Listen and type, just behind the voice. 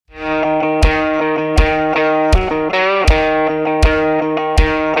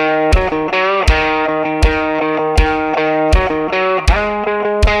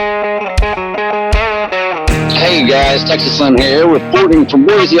guys, Texas Slim here, reporting from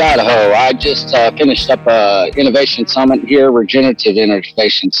Boise, Idaho. I just finished up a Innovation Summit here, Regenerative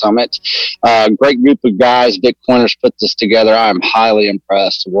Innovation Summit. Great group of guys, Bitcoiners put this together. I'm highly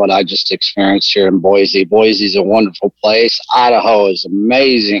impressed with what I just experienced here in Boise. Boise's a wonderful place. Idaho is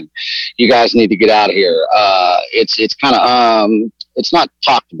amazing. You guys need to get out of here. It's kind of it's not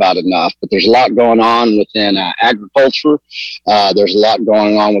talked about enough, but there's a lot going on within agriculture. There's a lot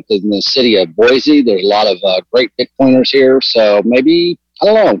going on within the city of Boise. There's a lot of great Bitcoiners here. So maybe, I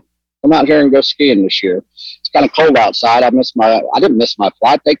don't know, come out here and go skiing this year. It's kind of cold outside. I didn't miss my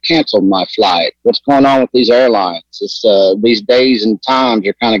flight. They canceled my flight. What's going on with these airlines? It's these days and times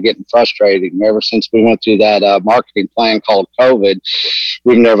are kind of getting frustrating. Ever since we went through that marketing plan called COVID,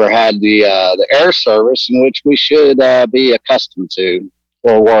 we've never had the air service in which we should be accustomed to,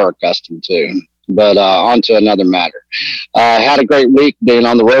 or were accustomed to. But on to another matter. I had a great week being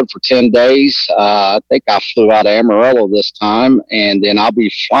on the road for 10 days. I think I flew out of Amarillo this time, and then I'll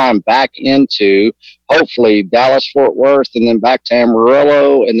be flying back into, hopefully, Dallas-Fort Worth, and then back to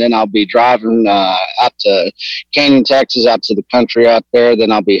Amarillo, and then I'll be driving out to Canyon, Texas, out to the country out there.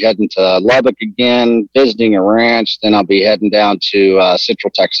 Then I'll be heading to Lubbock again, visiting a ranch. Then I'll be heading down to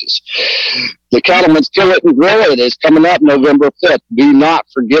Central Texas. The Cattlemen's Kill It and Grill It is coming up November 5th. Do not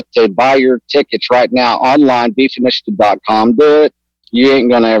forget to buy your tickets right now online, beefinitiative.com. Do it. You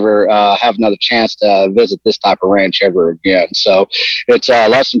ain't going to ever have another chance to visit this type of ranch ever again. So it's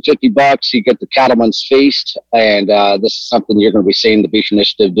less than $50. You get the Cattleman's Feast, and this is something you're going to be seeing the Beef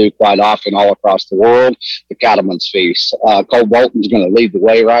Initiative do quite often all across the world, the Cattleman's Feast. Cole Bolton's going to lead the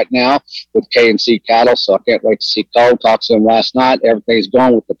way right now with K&C Cattle, so I can't wait to see Cole. Talked to him last night. Everything's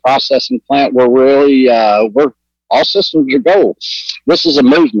going with the processing plant. We're all systems are go. This is a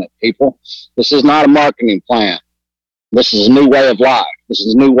movement, people. This is not a marketing plan. This is a new way of life. This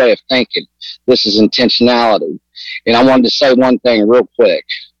is a new way of thinking. This is intentionality. And I wanted to say one thing real quick.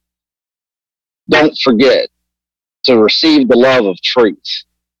 Don't forget to receive the love of truth.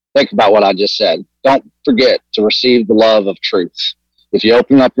 Think about what I just said. Don't forget to receive the love of truth. If you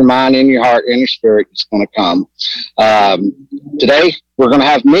open up your mind and your heart and your spirit, it's going to come. Today, we're going to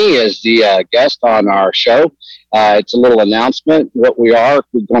have me as the guest on our show. It's a little announcement. What we are,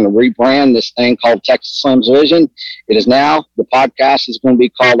 we're going to rebrand this thing called Texas Slim's Vision. It is now, the podcast is going to be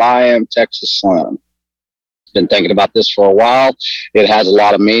called I Am Texas Slim. Been thinking about this for a while. It has a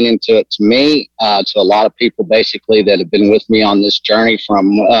lot of meaning to it, to me, to a lot of people basically that have been with me on this journey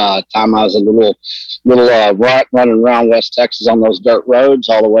from time I was a little rat running around West Texas on those dirt roads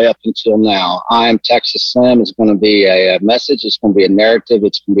all the way up until now. I Am Texas Slim is going to be a message. It's going to be a narrative.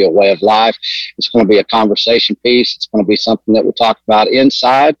 It's going to be a way of life. It's going to be a conversation piece. It's going to be something that we talk about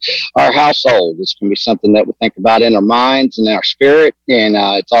inside our household. It's going to be something that we think about in our minds and our spirit, and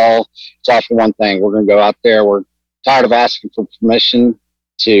it's all for one thing. We're going to go out there. We're tired of asking for permission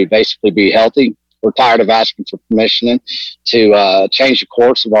to basically be healthy. We're tired of asking for permission to change the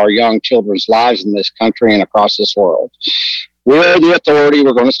course of our young children's lives in this country and across this world. We're the authority.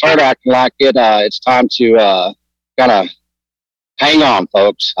 We're going to start acting like it. It's time to kind of hang on,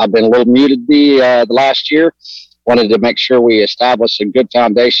 folks. I've been a little muted the last year. Wanted to make sure we establish a good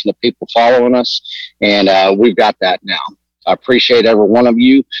foundation of people following us, and we've got that now. I appreciate every one of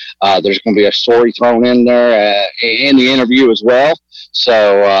you. There's going to be a story thrown in there in the interview as well.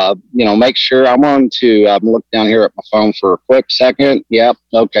 So, make sure I'm going to look down here at my phone for a quick second. Yep.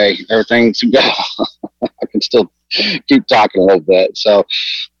 Okay. Everything's go. I can still keep talking a little bit. So,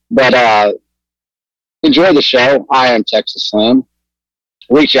 but enjoy the show. I Am Texas Slim.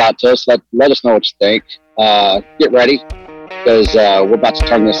 Reach out to us. Let us know what you think. Get ready because we're about to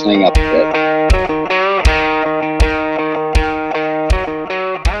turn this thing up a bit.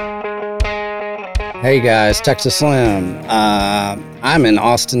 Hey guys, Texas Slim. I'm in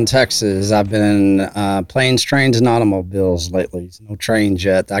Austin, Texas. I've been in planes, trains, and automobiles lately. No trains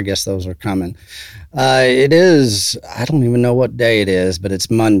yet. I guess those are coming. It is, I don't even know what day it is, but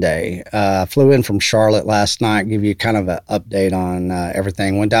it's Monday. I flew in from Charlotte last night, give you kind of an update on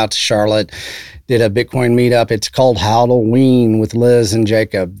everything. Went out to Charlotte, did a Bitcoin meetup. It's called Halloween with Liz and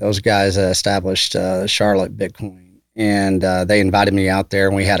Jacob. Those guys established Charlotte Bitcoin. And they invited me out there,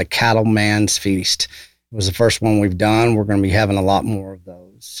 and we had a Cattleman's Feast. It was the first one we've done. We're going to be having a lot more of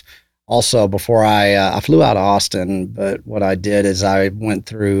those. Also, before I flew out of Austin, but what I did is I went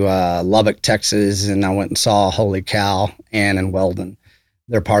through Lubbock, Texas, and I went and saw Holy Cow, Ann and Weldon.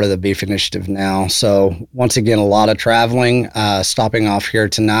 They're part of the Beef Initiative now. So once again, a lot of traveling, stopping off here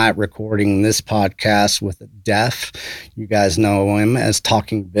tonight, recording this podcast with Def. You guys know him as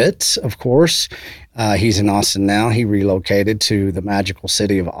Talking Bits, of course. He's in Austin now. He relocated to the magical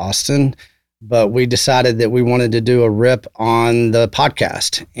city of Austin. but we decided that we wanted to do a rip on the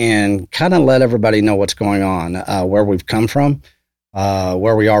podcast and kind of let everybody know what's going on, where we've come from,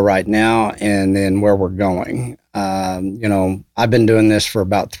 where we are right now, and then where we're going. I've been doing this for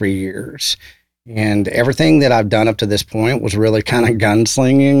about 3 years. And everything that I've done up to this point was really kind of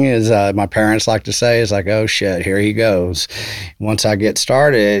gunslinging, as my parents like to say, is like, oh shit, here he goes. Once I get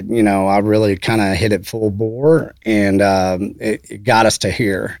started, I really kind of hit it full bore, and it got us to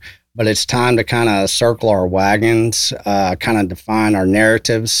here. But it's time to kind of circle our wagons, kind of define our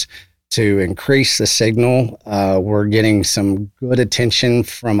narratives to increase the signal. We're getting some good attention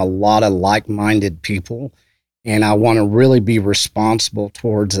from a lot of like-minded people, and I want to really be responsible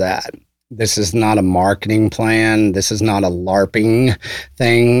towards that. This is not a marketing plan. This is not a LARPing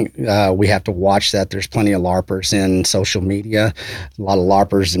thing. We have to watch that. There's plenty of LARPers in social media, a lot of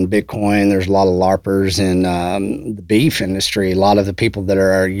LARPers in Bitcoin. There's a lot of LARPers in the beef industry. A lot of the people that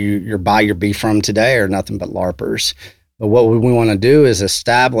are you buy your beef from today are nothing but LARPers. But what we want to do is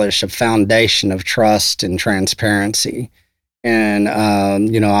establish a foundation of trust and transparency. And,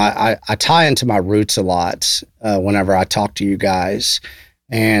 I tie into my roots a lot whenever I talk to you guys.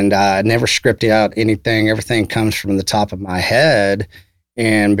 And I never script out anything. Everything comes from the top of my head.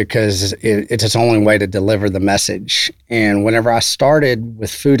 And because it's its only way to deliver the message. And whenever I started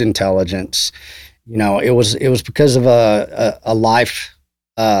with food intelligence, it was because of a life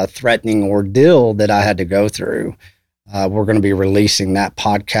threatening ordeal that I had to go through. We're going to be releasing that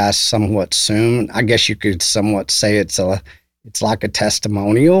podcast somewhat soon. I guess you could somewhat say it's like a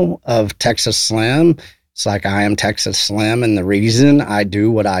testimonial of Texas Slim. It's like I am Texas Slim, and the reason I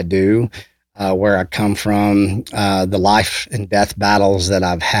do what I do, where I come from, the life and death battles that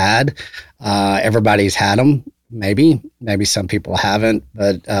I've had. Everybody's had them, maybe some people haven't,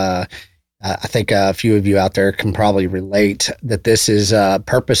 but I think a few of you out there can probably relate that this is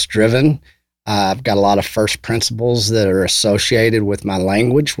purpose-driven. I've got a lot of first principles that are associated with my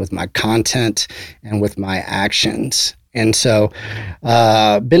language, with my content, and with my actions. And so,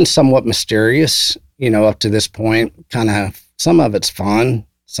 been somewhat mysterious, up to this point. Kind of, some of it's fun,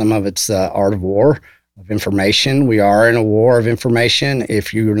 some of it's the art of war of information. We are in a war of information.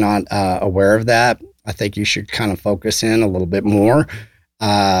 If you're not aware of that, I think you should kind of focus in a little bit more.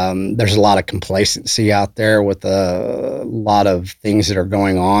 There's a lot of complacency out there with a lot of things that are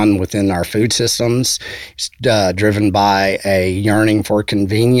going on within our food systems. It's driven by a yearning for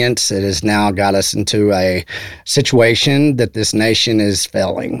convenience that has now got us into a situation that this nation is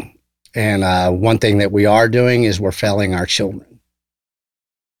failing. And one thing that we are doing is we're failing our children.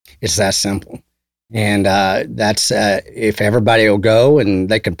 It's that simple. And that's if everybody will go, and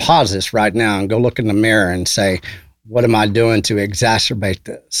they can pause this right now and go look in the mirror and say, what am I doing to exacerbate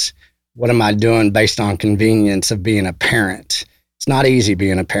this? What am I doing based on convenience of being a parent? It's not easy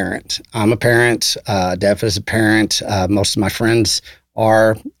being a parent. I'm a parent. Def is a parent. Most of my friends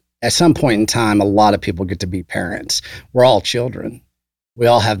are. At some point in time, a lot of people get to be parents. We're all children. We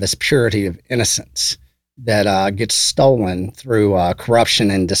all have this purity of innocence that gets stolen through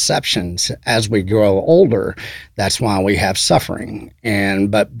corruption and deceptions as we grow older. That's why we have suffering.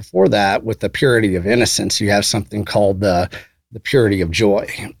 But before that, with the purity of innocence, you have something called the purity of joy.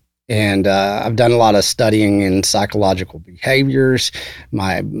 And I've done a lot of studying in psychological behaviors.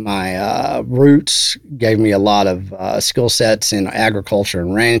 My roots gave me a lot of skill sets in agriculture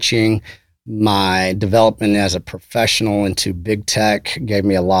and ranching. My development as a professional into big tech gave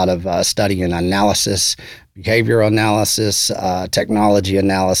me a lot of study and analysis, behavioral analysis, technology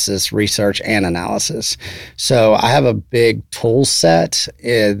analysis, research, and analysis. So I have a big tool set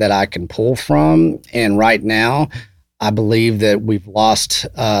that I can pull from. And right now, I believe that we've lost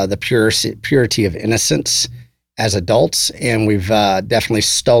the purity of innocence as adults, and we've definitely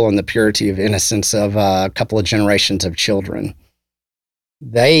stolen the purity of innocence of a couple of generations of children.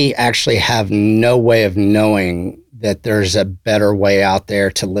 They actually have no way of knowing that there's a better way out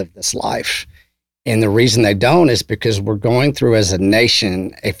there to live this life. And the reason they don't is because we're going through as a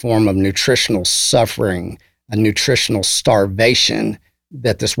nation a form of nutritional suffering, a nutritional starvation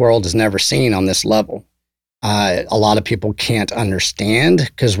that this world has never seen on this level. A lot of people can't understand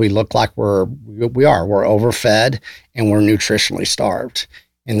because we look like we're overfed and we're nutritionally starved.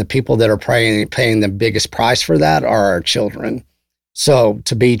 And the people that are paying the biggest price for that are our children. So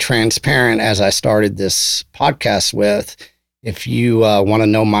to be transparent, as I started this podcast with, if you want to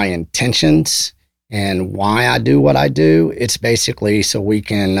know my intentions and why I do what I do, it's basically so we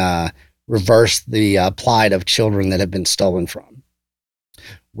can reverse the plight of children that have been stolen from.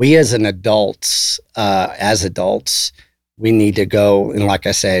 We as adults, we need to go and, like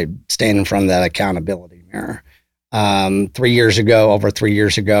I said, stand in front of that accountability mirror. Over 3 years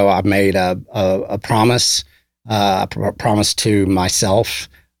ago, I made a promise, promise to myself,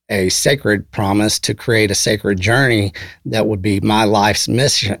 a sacred promise to create a sacred journey that would be my life's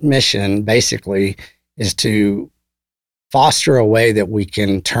mission, basically, is to foster a way that we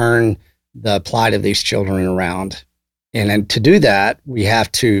can turn the plight of these children around. And to do that, we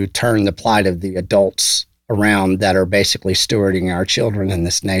have to turn the plight of the adults around that are basically stewarding our children in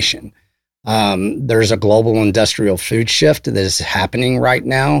this nation. There's a global industrial food shift that is happening right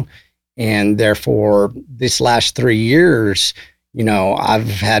now. And therefore, this last 3 years, I've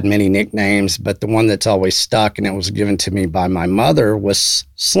had many nicknames, but the one that's always stuck, and it was given to me by my mother, was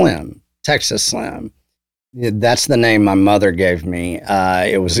Slim, Texas Slim. That's the name my mother gave me.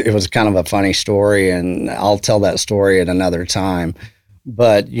 It was kind of a funny story, and I'll tell that story at another time.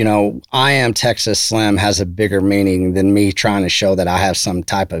 But, I Am Texas Slim has a bigger meaning than me trying to show that I have some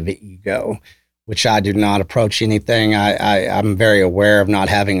type of ego, which I do not approach anything. I'm very aware of not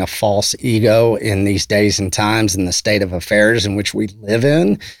having a false ego in these days and times in the state of affairs in which we live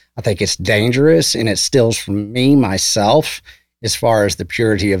in. I think it's dangerous, and it steals from me, myself, as far as the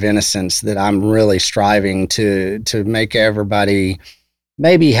purity of innocence that I'm really striving to make everybody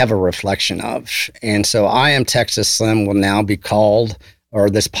maybe have a reflection of. And so I Am Texas Slim will now be called, or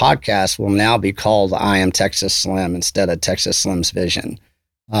this podcast will now be called I Am Texas Slim instead of Texas Slim's Vision.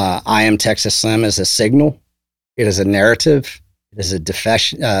 I Am Texas Slim is a signal. It is a narrative. It is a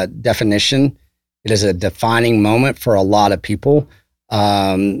definition. It is a defining moment for a lot of people.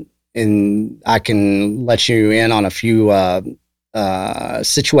 And I can let you in on a few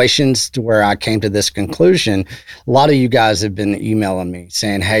situations to where I came to this conclusion. A lot of you guys have been emailing me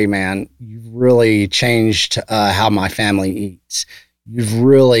saying, hey man, you've really changed how my family eats. You've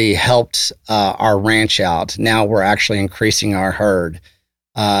really helped our ranch out. Now we're actually increasing our herd.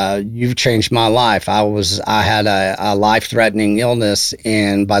 You've changed my life. I had a life-threatening illness,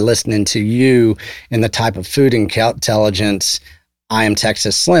 and by listening to you and the type of food intelligence, I Am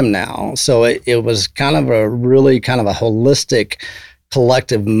Texas Slim now. So it was kind of a holistic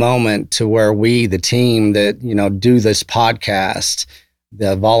collective moment to where we, the team that, do this podcast,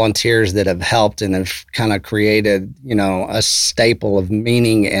 the volunteers that have helped and have kind of created, a staple of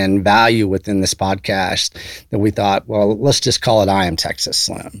meaning and value within this podcast, that we thought, well, let's just call it I Am Texas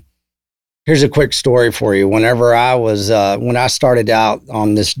Slim. Here's a quick story for you. When I started out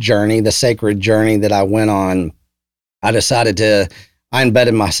on this journey, the sacred journey that I went on, I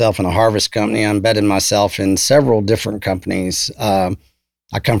embedded myself in a harvest company. I embedded myself in several different companies.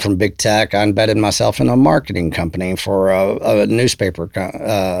 I come from big tech. I embedded myself in a marketing company for a newspaper,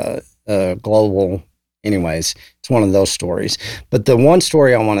 global. Anyways, it's one of those stories. But the one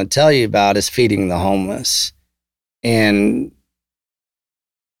story I want to tell you about is feeding the homeless. And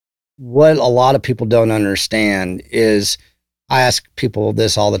what a lot of people don't understand is, I ask people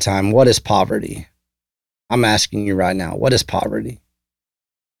this all the time: what is poverty? I'm asking you right now, what is poverty?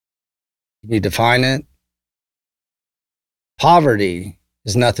 Can you define it? Poverty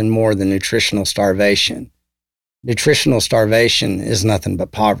is nothing more than nutritional starvation. Nutritional starvation is nothing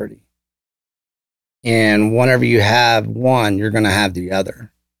but poverty. And whenever you have one, you're going to have the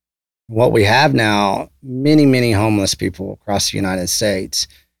other. What we have now, many, many homeless people across the United States.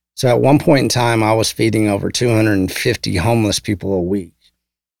 So at one point in time, I was feeding over 250 homeless people a week.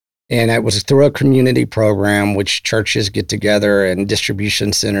 And it was through a community program, which churches get together and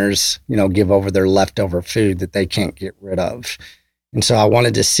distribution centers, give over their leftover food that they can't get rid of. And so I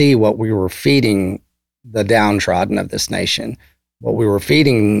wanted to see what we were feeding the downtrodden of this nation. What we were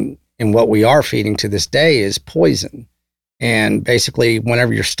feeding and what we are feeding to this day is poison. And basically,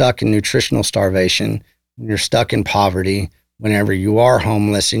 whenever you're stuck in nutritional starvation, when you're stuck in poverty, whenever you are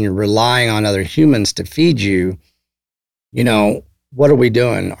homeless and you're relying on other humans to feed you, what are we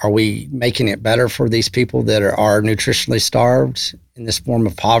doing? Are we making it better for these people that are nutritionally starved in this form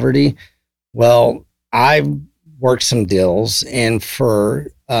of poverty? Well, I worked some deals, and for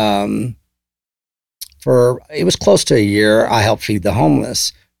it was close to a year, I helped feed the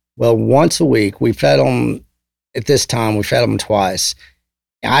homeless. Well, once a week, we fed them. At this time, we fed them twice.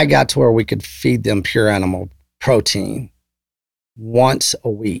 I got to where we could feed them pure animal protein once a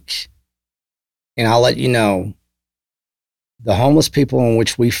week. And I'll let you know, the homeless people in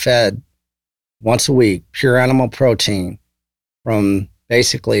which we fed once a week, pure animal protein from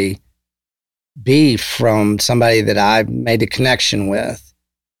basically beef from somebody that I made a connection with,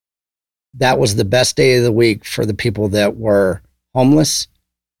 that was the best day of the week for the people that were homeless,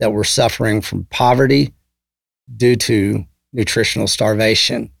 that were suffering from poverty due to nutritional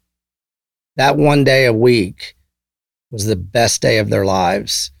starvation. That one day a week was the best day of their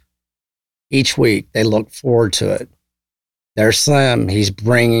lives. Each week, they look forward to it. There's Slim. He's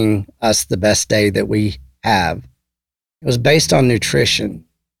bringing us the best day that we have. It was based on nutrition.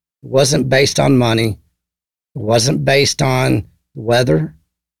 It wasn't based on money. It wasn't based on weather.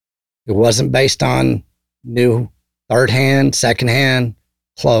 It wasn't based on new third-hand, second-hand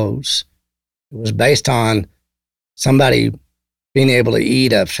clothes. It was based on somebody being able to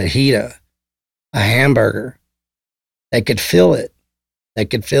eat a fajita, a hamburger. They could feel it. They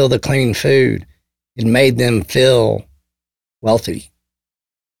could feel the clean food. It made them feel wealthy.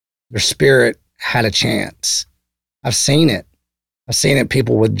 Their spirit had a chance. I've seen it. I've seen it,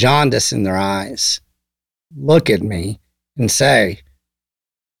 people with jaundice in their eyes look at me and say,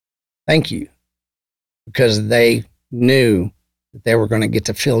 thank you, because they knew that they were going to get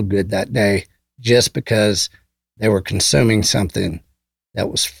to feel good that day just because they were consuming something that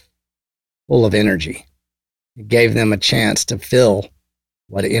was full of energy. It gave them a chance to feel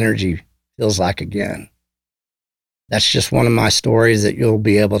what energy feels like again. That's just one of my stories that you'll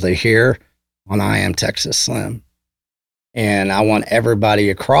be able to hear on I Am Texas Slim. And I want everybody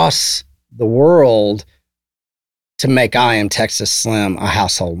across the world to make I Am Texas Slim a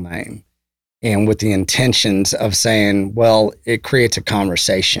household name. And with the intentions of saying, well, it creates a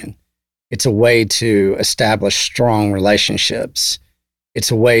conversation. It's a way to establish strong relationships.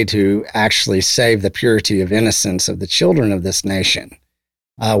 It's a way to actually save the purity of innocence of the children of this nation.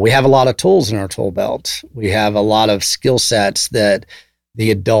 We have a lot of tools in our tool belt. We have a lot of skill sets that the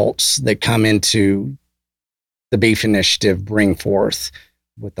adults that come into the Beef Initiative bring forth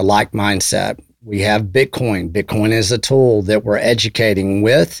with the like mindset. We have Bitcoin. Bitcoin is a tool that we're educating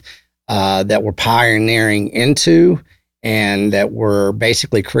with, that we're pioneering into, and that we're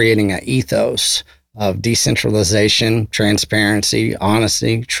basically creating an ethos of decentralization, transparency,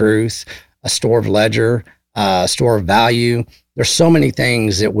 honesty, truth, a store of ledger, a store of value. There's so many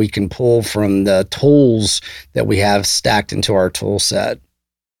things that we can pull from the tools that we have stacked into our tool set.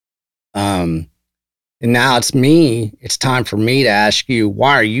 And now it's time for me to ask you,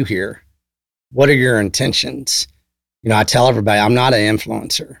 why are you here? What are your intentions? I tell everybody, I'm not an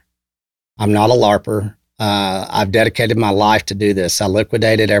influencer. I'm not a LARPer. I've dedicated my life to do this. I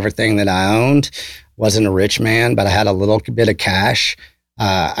liquidated everything that I owned. Wasn't a rich man, but I had a little bit of cash.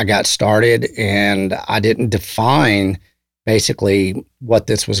 I got started, and I didn't define basically what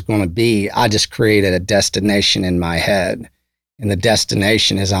this was going to be. I just created a destination in my head, and the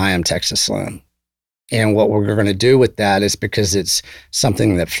destination is I Am Texas Slim. And what we're going to do with that is, because it's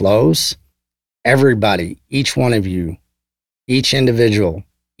something that flows, everybody, each one of you, each individual,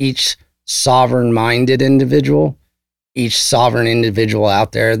 each sovereign-minded individual, each sovereign individual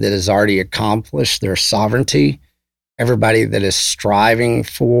out there that has already accomplished their sovereignty, everybody that is striving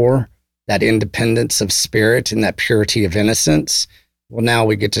for that independence of spirit and that purity of innocence, well, now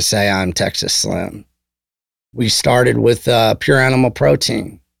we get to say, I'm Texas Slim. We started with pure animal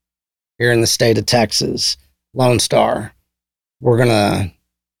protein here in the state of Texas, Lone Star. We're going to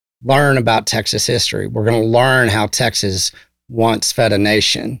learn about Texas history. We're going to learn how Texas once fed a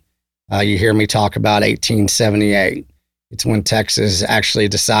nation. You hear me talk about 1878. It's when Texas actually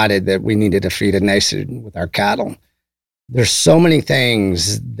decided that we needed to feed a nation with our cattle. There's so many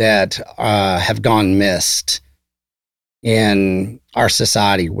things that have gone missed in our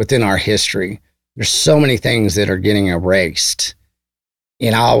society, within our history. There's so many things that are getting erased.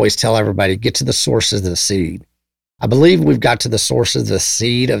 And I always tell everybody, get to the source of the seed. I believe we've got to the source of the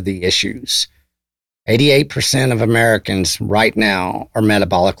seed of the issues. 88% of Americans right now are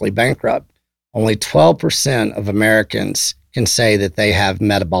metabolically bankrupt. Only 12% of Americans can say that they have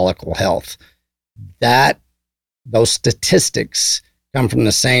metabolic health. Those statistics come from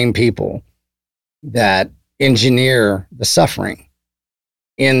the same people that engineer the suffering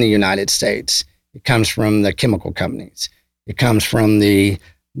in the United States. It comes from the chemical companies. It comes from the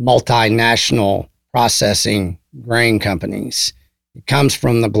multinational processing grain companies. It comes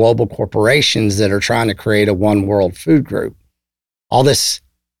from the global corporations that are trying to create a one world food group. All this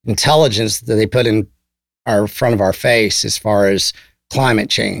intelligence that they put in front of our face, as far as climate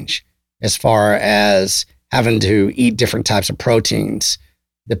change, as far as having to eat different types of proteins,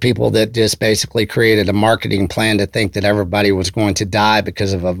 the people that just basically created a marketing plan to think that everybody was going to die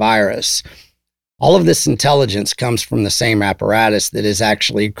because of a virus. All of this intelligence comes from the same apparatus that has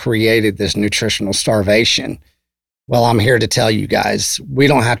actually created this nutritional starvation. Well, I'm here to tell you guys, we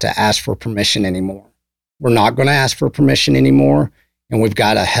don't have to ask for permission anymore. We're not going to ask for permission anymore. And we've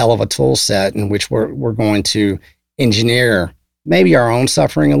got a hell of a tool set in which we're going to engineer maybe our own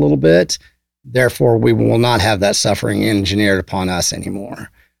suffering a little bit. Therefore, we will not have that suffering engineered upon us anymore.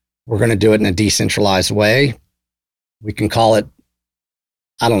 We're going to do it in a decentralized way. We can call it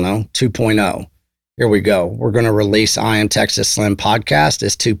I don't know, 2.0. Here we go. We're going to release I Am Texas Slim podcast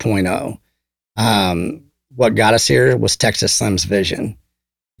as 2.0. What got us here was Texas Slim's vision.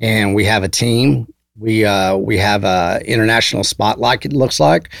 And we have a team. We have a international spotlight, it looks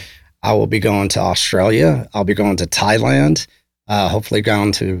like. I will be going to Australia. I'll be going to Thailand, hopefully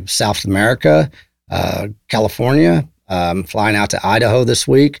going to South America, California. Flying out to Idaho this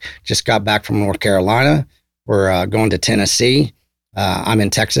week. Just got back from North Carolina. We're going to Tennessee. I'm in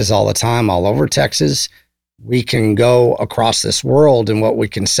Texas all the time, all over Texas. We can go across this world, and what we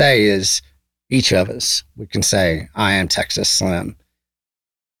can say is, each of us, we can say, I am Texas Slim.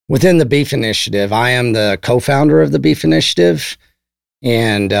 Within the Beef Initiative, I am the co-founder of the Beef Initiative,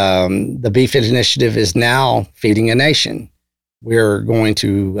 and the Beef Initiative is now feeding a nation. We're going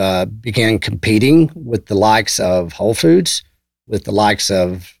to begin competing with the likes of Whole Foods, with the likes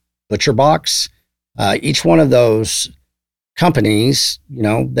of ButcherBox. Each one of those companies,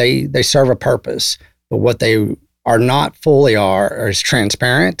 they serve a purpose, but what they are not fully is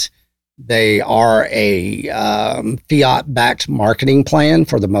transparent. They are a fiat-backed marketing plan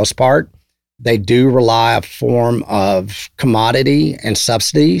for the most part. They do rely on a form of commodity and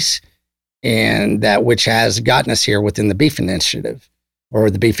subsidies, and that which has gotten us here within the Beef Initiative, or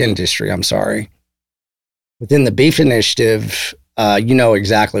the beef industry, I'm sorry. Within the Beef Initiative, you know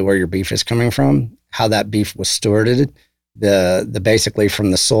exactly where your beef is coming from, how that beef was stewarded, the basically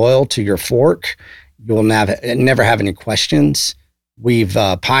from the soil to your fork. You will never have any questions. We've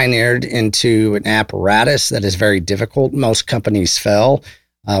pioneered into an apparatus that is very difficult. Most companies fail.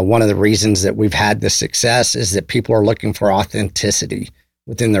 One of the reasons that we've had this success is that people are looking for authenticity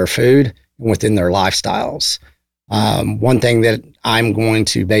within their food and within their lifestyles. One thing that I'm going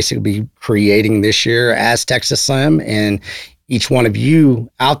to basically be creating this year as Texas Slim, and each one of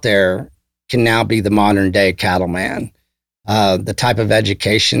you out there can now be the modern day cattleman. The type of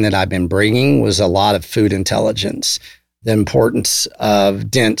education that I've been bringing was a lot of food intelligence, the importance of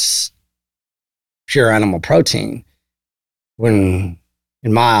dense, pure animal protein, when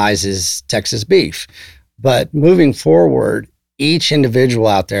in my eyes is Texas beef. But moving forward, each individual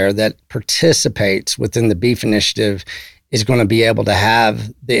out there that participates within the Beef Initiative is going to be able to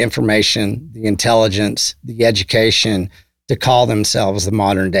have the information, the intelligence, the education to call themselves the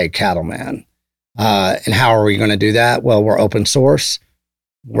modern day cattleman. And how are we going to do that? Well, we're open source.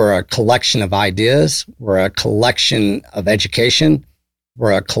 We're a collection of ideas. We're a collection of education.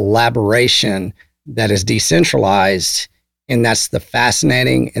 We're a collaboration that is decentralized. And that's the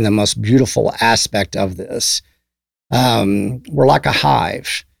fascinating and the most beautiful aspect of this. We're like a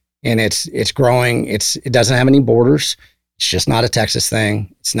hive, and it's growing. It doesn't have any borders. It's just not a Texas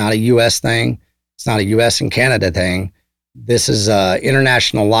thing. It's not a U.S. thing. It's not a U.S. and Canada thing. This is an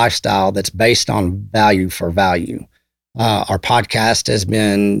international lifestyle that's based on value for value. Our podcast has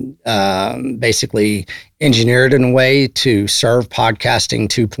been basically engineered in a way to serve podcasting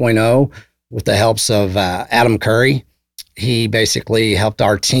 2.0 with the helps of Adam Curry. He basically helped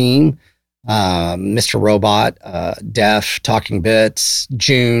our team, Mr. Robot, Def, Talking Bits,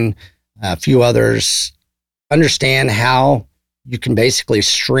 June, a few others, understand how you can basically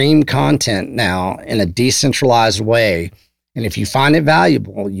stream content now in a decentralized way. And if you find it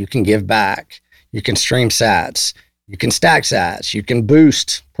valuable, you can give back. You can stream sats. You can stack sats. You can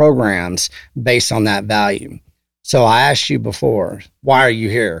boost programs based on that value. So I asked you before, why are you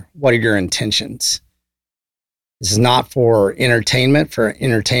here? What are your intentions? This is not for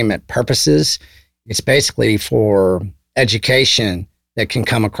entertainment purposes. It's basically for education that can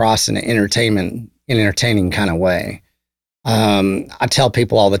come across in an entertaining kind of way. I tell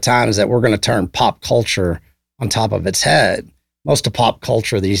people all the time is that we're going to turn pop culture on top of its head. Most of pop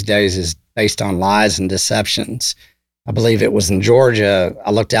culture these days is based on lies and deceptions. I believe it was in Georgia. I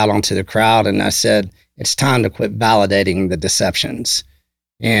looked out onto the crowd and I said, it's time to quit validating the deceptions.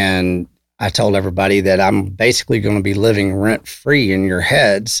 And I told everybody that I'm basically going to be living rent free in your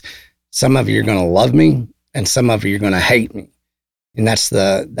heads. Some of you are going to love me and some of you are going to hate me. And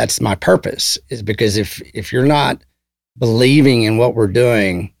that's my purpose, is because if you're not believing in what we're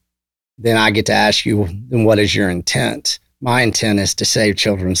doing, then I get to ask you, then what is your intent? My intent is to save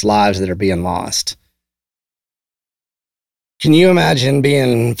children's lives that are being lost. Can you imagine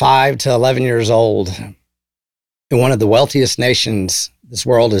being 5 to 11 years old in one of the wealthiest nations this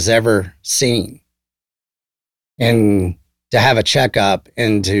world has ever seen, and to have a checkup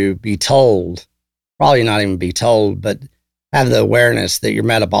and to be told, probably not even be told, but have the awareness that you're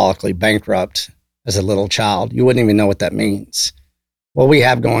metabolically bankrupt as a little child? You wouldn't even know what that means. What we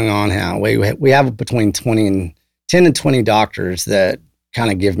have going on now, we have between 10 and 20 doctors that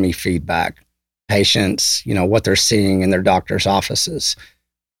kind of give me feedback, patients, what they're seeing in their doctor's offices.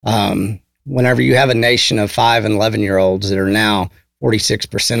 Whenever you have a nation of 5 and 11-year-olds that are now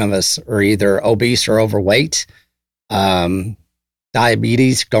 46% of us are either obese or overweight,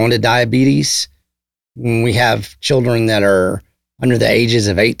 diabetes, going to diabetes. We have children that are under the ages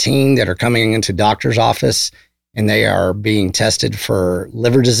of 18 that are coming into doctor's office and they are being tested for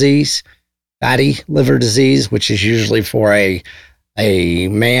liver disease, fatty liver disease, which is usually for a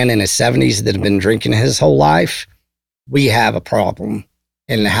man in his 70s that have been drinking his whole life. We have a problem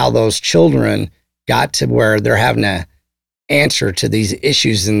in how those children got to where they're having to answer to these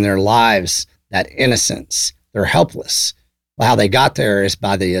issues in their lives, that innocence. They're helpless. Well, how they got there is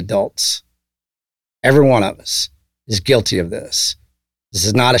by the adults. Every one of us is guilty of this. This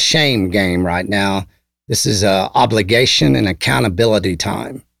is not a shame game right now. This is an obligation and accountability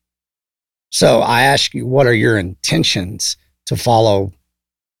time. So I ask you, what are your intentions to follow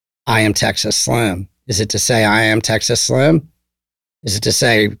I Am Texas Slim? Is it to say I am Texas Slim? Is it to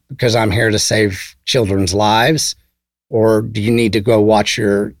say because I'm here to save children's lives? Or do you need to go watch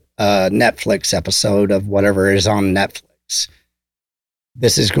your Netflix episode of whatever is on Netflix?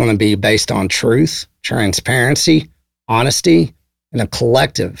 This is going to be based on truth, transparency, honesty, and a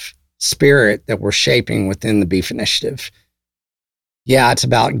collective spirit that we're shaping within the Beef Initiative. Yeah, it's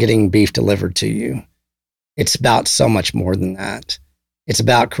about getting beef delivered to you. It's about so much more than that. It's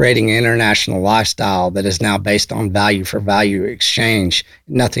about creating an international lifestyle that is now based on value for value exchange,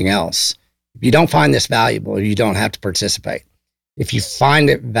 nothing else. If you don't find this valuable, you don't have to participate. If you find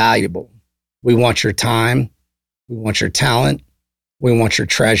it valuable, we want your time, we want your talent, we want your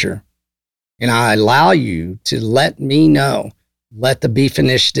treasure. And I allow you to let me know, let the Beef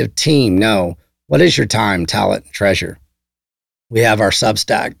Initiative team know, what is your time, talent, and treasure? We have our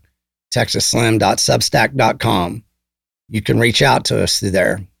Substack, texasslim.substack.com. You can reach out to us through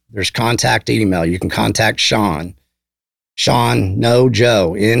there. There's contact email. You can contact Sean. Sean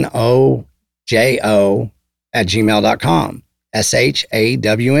Nojo, Nojo @gmail.com.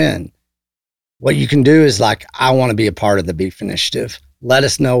 SHAWN. What you can do is like, I want to be a part of the Beef Initiative. Let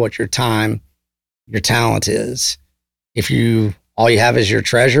us know what your time, your talent is. If you, all you have is your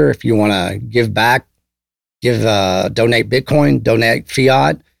treasure, if you want to give back, donate Bitcoin, donate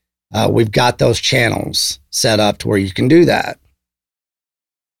fiat, we've got those channels set up to where you can do that.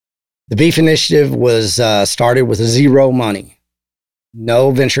 The Beef Initiative was started with zero money,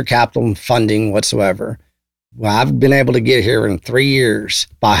 no venture capital funding whatsoever. Well, I've been able to get here in 3 years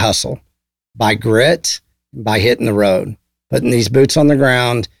by hustle, by grit, by hitting the road, putting these boots on the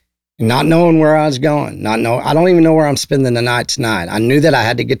ground, and not knowing where I was going. I don't even know where I'm spending the night tonight. I knew that I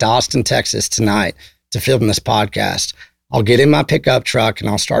had to get to Austin, Texas tonight to film this podcast. I'll get in my pickup truck and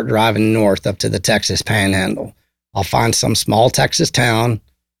I'll start driving north up to the Texas Panhandle. I'll find some small Texas town,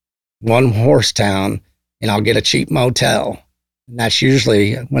 one horse town, and I'll get a cheap motel. And that's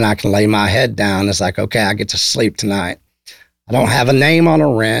usually when I can lay my head down. It's like, okay, I get to sleep tonight. I don't have a name on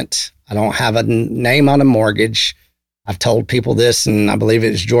a rent. I don't have a name on a mortgage. I've told people this, and I believe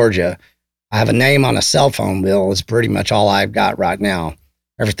it's Georgia. I have a name on a cell phone bill is pretty much all I've got right now.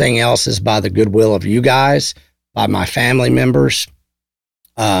 Everything else is by the goodwill of you guys, by my family members,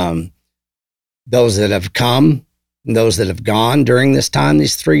 those that have come, and those that have gone during this time,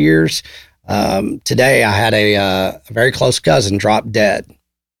 these 3 years. Today, I had a very close cousin drop dead.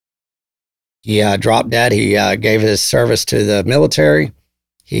 He dropped dead. He gave his service to the military.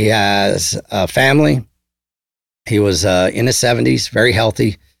 He has a family. He was in his 70s, very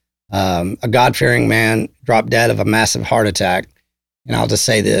healthy, a God-fearing man, dropped dead of a massive heart attack. And I'll just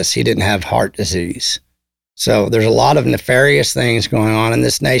say this, he didn't have heart disease. So there's a lot of nefarious things going on in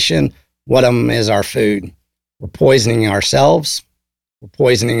this nation. One of them is our food. We're poisoning ourselves. We're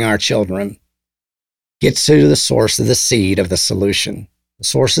poisoning our children. Get to the source of the seed of the solution. The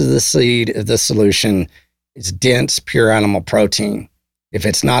source of the seed of the solution is dense, pure animal protein. If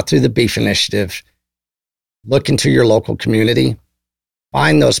it's not through the Beef Initiative, look into your local community,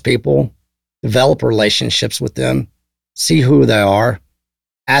 find those people, develop relationships with them, see who they are,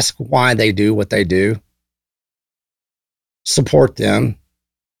 ask why they do what they do, support them,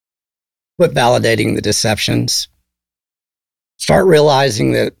 quit validating the deceptions. Start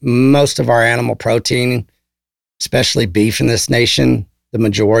realizing that most of our animal protein, especially beef in this nation, the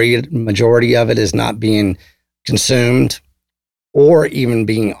majority of it is not being consumed or even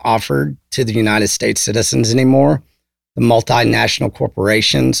being offered to the United States citizens anymore. The multinational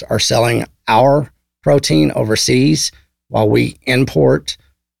corporations are selling our protein overseas while we import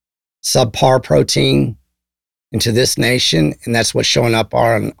subpar protein into this nation. And that's what's showing up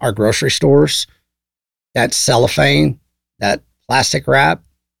on our grocery stores. That cellophane, that plastic wrap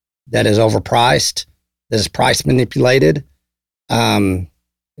that is overpriced, that is price manipulated.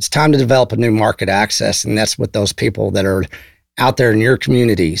 It's It's time to develop a new market access, and that's what those people that are out there in your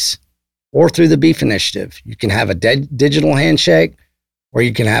communities or through the Beef Initiative. You can have a digital handshake or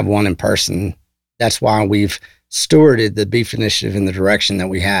you can have one in person. That's why we've stewarded the Beef Initiative in the direction that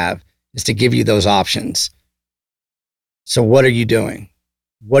we have, is to give you those options. So what are you doing?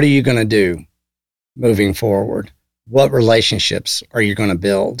 What are you going to do moving forward? What relationships are you going to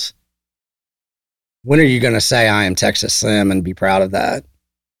build? When are you going to say, I am Texas Slim, and be proud of that?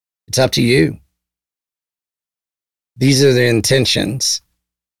 It's up to you. These are the intentions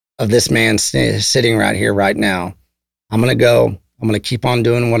of this man sitting right here, right now. I'm going to keep on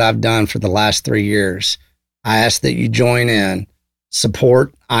doing what I've done for the last 3 years. I ask that you join in,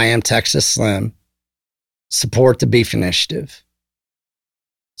 support I Am Texas Slim, support the Beef Initiative,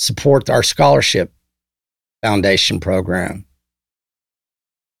 support our scholarship foundation program,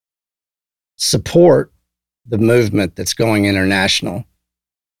 support the movement that's going international.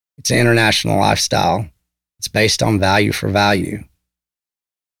 It's an international lifestyle. It's based on value for value.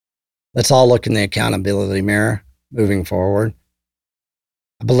 Let's all look in the accountability mirror moving forward.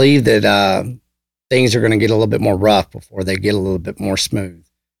 I believe that things are going to get a little bit more rough before they get a little bit more smooth.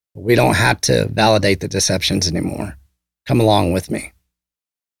 But we don't have to validate the deceptions anymore. Come along with me.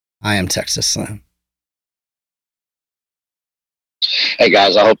 I am Texas Slim. Hey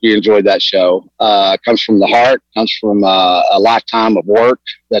guys, I hope you enjoyed that show. Comes from the heart, comes from a lifetime of work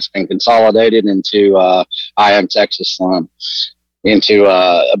that's been consolidated into I Am Texas Slim, into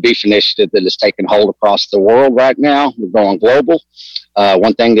a beef initiative that is taking hold across the world right now. We're going global.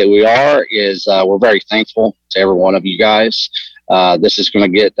 One thing that we are is we're very thankful to every one of you guys. This is going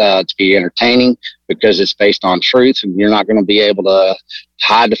to get to be entertaining because it's based on truth, and you're not going to be able to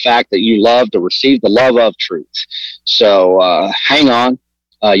hide the fact that you love to receive the love of truth. So hang on.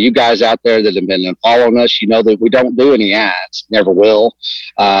 You guys out there that have been following us, you know that we don't do any ads, never will.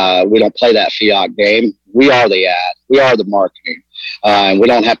 We don't play that fiat game. We are the ad. We are the marketing. And we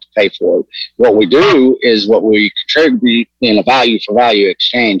don't have to pay for it. What we do is what we contribute in a value for value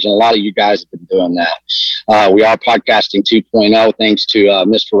exchange. And a lot of you guys have been doing that. We are podcasting 2.0 thanks to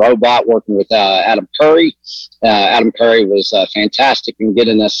Mr. Robot working with Adam Curry. Adam Curry was fantastic in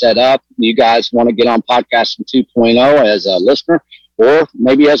getting us set up. You guys want to get on podcasting 2.0 as a listener or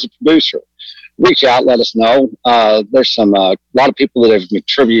maybe as a producer, reach out, let us know. There's a lot of people that have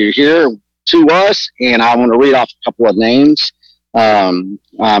contributed here to us, and I want to read off a couple of names. I'm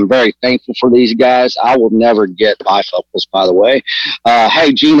very thankful for these guys. I will never get bifocals, by the way.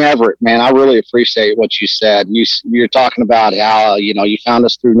 Hey, Gene Everett, man, I really appreciate what you said. You're talking about how, you found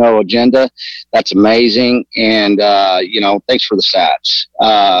us through no agenda. That's amazing. And, thanks for the sats.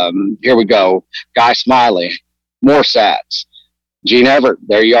 Here we go. Guy Smiley, more sats. Gene Everett,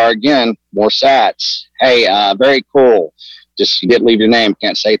 there you are again, more sats. Hey, very cool. Just, you didn't leave your name,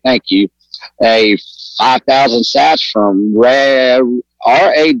 can't say thank you. A 5,000 sats from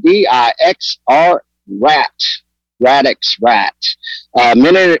R-A-D-I-X-R Radix Rat.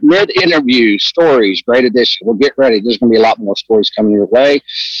 Mid-interview stories, great addition. Well, get ready. There's going to be a lot more stories coming your way.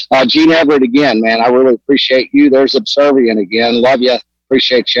 Gene Everett again, man, I really appreciate you. There's Observient again. Love you.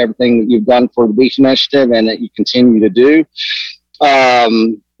 Appreciate you, everything that you've done for the Beef Initiative and that you continue to do.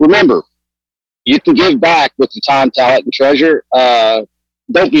 Remember, you can give back with your time, talent, and treasure.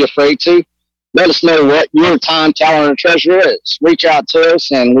 Don't be afraid to. Let us know what your time, talent, and treasure is. Reach out to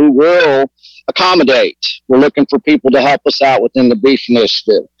us, and we will accommodate. We're looking for people to help us out within the Beef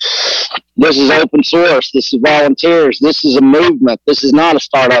Initiative. This is open source. This is volunteers. This is a movement. This is not a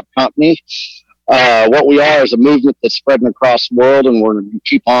startup company. What we are is a movement that's spreading across the world, and we're going to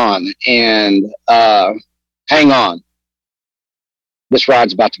keep on. And hang on. This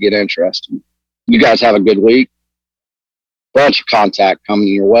ride's about to get interesting. You guys have a good week. Bunch of contact coming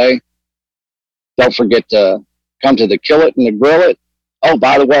your way. Don't forget to come to the Kill It and the Grill It. Oh,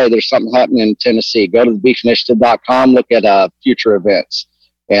 by the way, there's something happening in Tennessee. Go to thebeefinitiative.com, look at future events,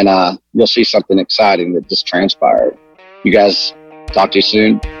 and you'll see something exciting that just transpired. You guys, talk to you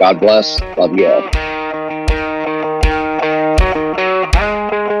soon. God bless. Love you all.